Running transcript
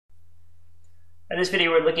In this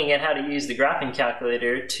video, we're looking at how to use the graphing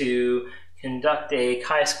calculator to conduct a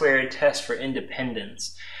chi-squared test for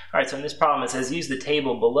independence. All right, so in this problem, it says use the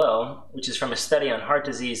table below, which is from a study on heart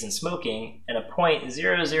disease and smoking, and a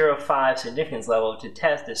 0.005 significance level to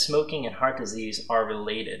test if smoking and heart disease are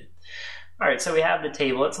related. All right, so we have the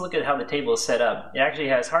table. Let's look at how the table is set up. It actually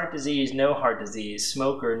has heart disease, no heart disease,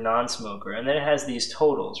 smoker, non-smoker, and then it has these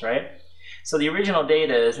totals, right? So the original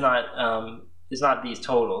data is not these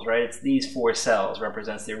totals, right? It's these four cells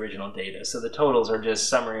represents the original data. So the totals are just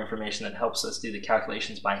summary information that helps us do the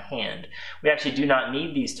calculations by hand. We actually do not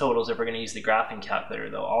need these totals if we're going to use the graphing calculator,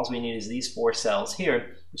 though. All we need is these four cells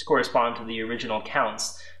here, which correspond to the original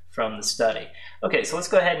counts from the study. Okay, so let's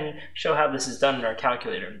go ahead and show how this is done in our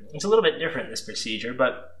calculator. It's a little bit different, this procedure,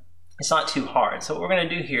 but it's not too hard. So what we're going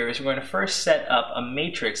to do here is we're going to first set up a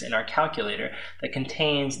matrix in our calculator that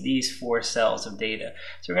contains these four cells of data.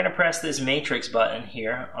 So we're going to press this matrix button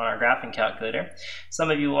here on our graphing calculator. Some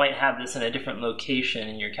of you might have this in a different location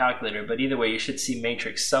in your calculator, but either way you should see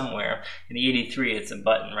matrix somewhere. In the 83 it's a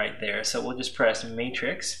button right there. So we'll just press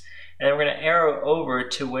matrix, and then we're going to arrow over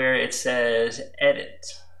to where it says edit.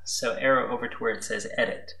 So arrow over to where it says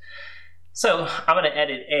edit. So I'm going to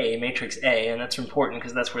edit A, matrix A, and that's important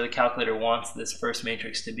because that's where the calculator wants this first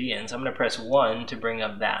matrix to be in. So I'm going to press 1 to bring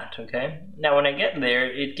up that, okay? Now when I get there,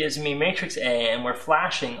 it gives me matrix A, and we're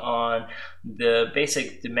flashing on the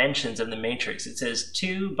basic dimensions of the matrix. It says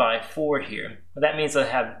 2 by 4 here. Well, that means I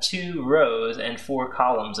have 2 rows and 4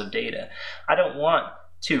 columns of data. I don't want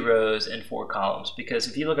 2 rows and 4 columns because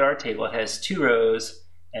if you look at our table, it has 2 rows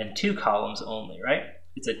and 2 columns only, right?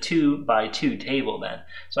 It's a 2 by 2 table then.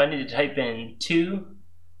 So I need to type in 2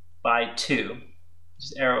 by 2.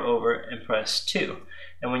 Just arrow over and press 2.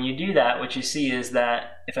 And when you do that, what you see is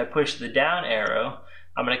that if I push the down arrow,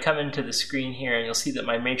 I'm going to come into the screen here and you'll see that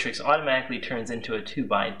my matrix automatically turns into a 2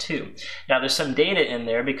 by 2. Now there's some data in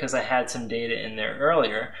there because I had some data in there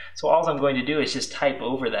earlier. So all I'm going to do is just type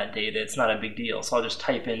over that data. It's not a big deal. So I'll just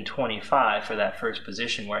type in 25 for that first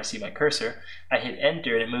position where I see my cursor. I hit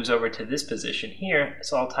enter and it moves over to this position here.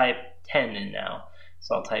 So I'll type 10 in now.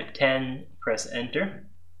 So I'll type 10, press enter.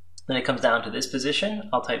 Then it comes down to this position.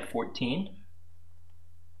 I'll type 14,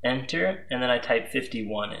 enter, and then I type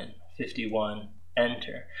 51 in, 51,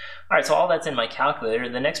 enter. All right, so all that's in my calculator.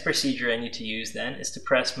 The next procedure I need to use then is to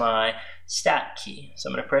press my stat key. So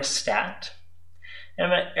I'm going to press stat, and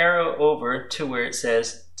I'm going to arrow over to where it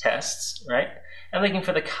says tests, right? I'm looking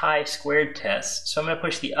for the chi-squared test, so I'm going to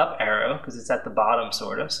push the up arrow because it's at the bottom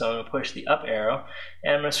sort of. So I'm going to push the up arrow,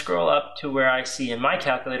 and I'm going to scroll up to where I see in my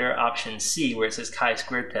calculator option C where it says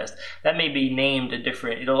chi-squared test. That may be named a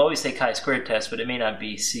different, it'll always say chi-squared test, but it may not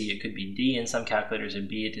be C. It could be D in some calculators or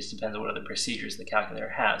B. It just depends on what other procedures the calculator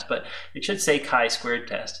has. But it should say chi-squared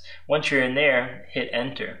test. Once you're in there, hit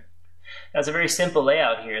enter. Now it's a very simple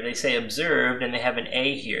layout here. They say observed and they have an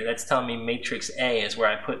A here. That's telling me matrix A is where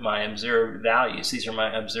I put my observed values. These are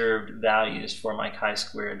my observed values for my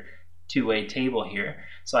chi-squared two-way table here.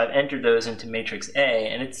 So I've entered those into matrix A,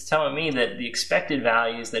 and it's telling me that the expected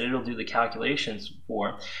values that it'll do the calculations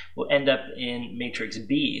for will end up in matrix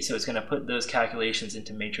B. So it's going to put those calculations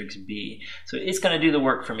into matrix B. So it's going to do the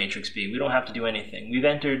work for matrix B. We don't have to do anything. We've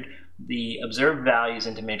entered the observed values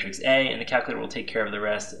into matrix A, and the calculator will take care of the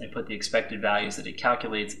rest and put the expected values that it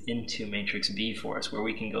calculates into matrix B for us, where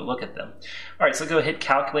we can go look at them. All right, so go hit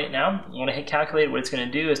calculate now. When I hit calculate, what it's going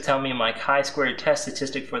to do is tell me my chi-squared test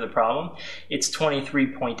statistic for the problem. It's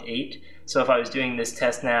 23.8. So if I was doing this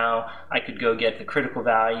test now, I could go get the critical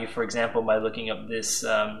value, for example, by looking up this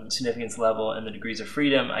significance level and the degrees of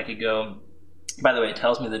freedom. I could go, by the way, it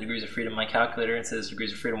tells me the degrees of freedom in my calculator. It says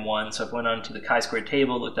degrees of freedom 1. So if I went on to the chi-squared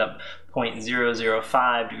table, looked up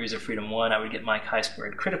 0.005 degrees of freedom 1, I would get my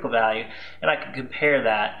chi-squared critical value, and I could compare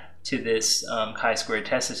that to this chi-squared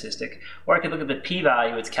test statistic. Or I could look at the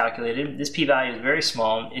p-value it's calculated. This p-value is very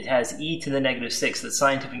small. It has e to the -6. That's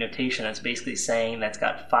scientific notation. That's basically saying that's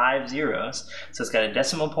got 5 zeros. So it's got a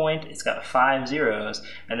decimal point, it's got 5 zeros,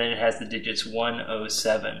 and then it has the digits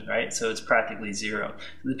 107, right? So it's practically 0.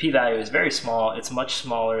 So the p-value is very small. It's much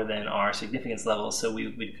smaller than our significance level, so we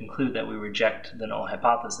would conclude that we reject the null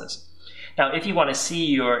hypothesis. Now, if you want to see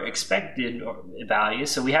your expected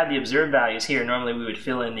values, so we have the observed values here. Normally we would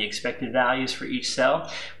fill in the expected values for each cell.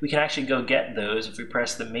 We can actually go get those if we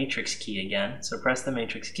press the matrix key again. So press the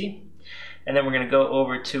matrix key, and then we're going to go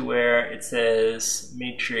over to where it says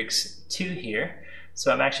matrix 2 here.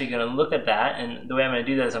 So I'm actually going to look at that, and the way I'm going to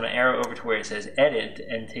do that is I'm going to arrow over to where it says edit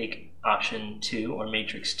and take option 2 or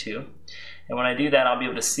matrix 2. And when I do that, I'll be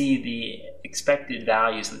able to see the expected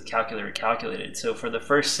values that the calculator calculated. So for the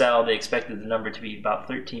first cell, they expected the number to be about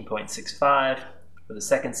 13.65. For the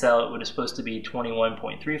second cell, it was supposed to be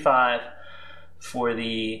 21.35. For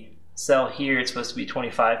the cell here, it's supposed to be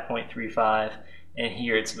 25.35. And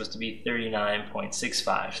here it's supposed to be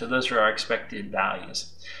 39.65. So those are our expected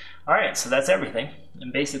values. All right, so that's everything.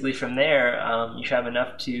 And basically from there, you should have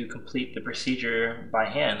enough to complete the procedure by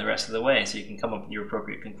hand the rest of the way, so you can come up with your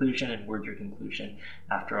appropriate conclusion and word your conclusion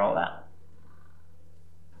after all that.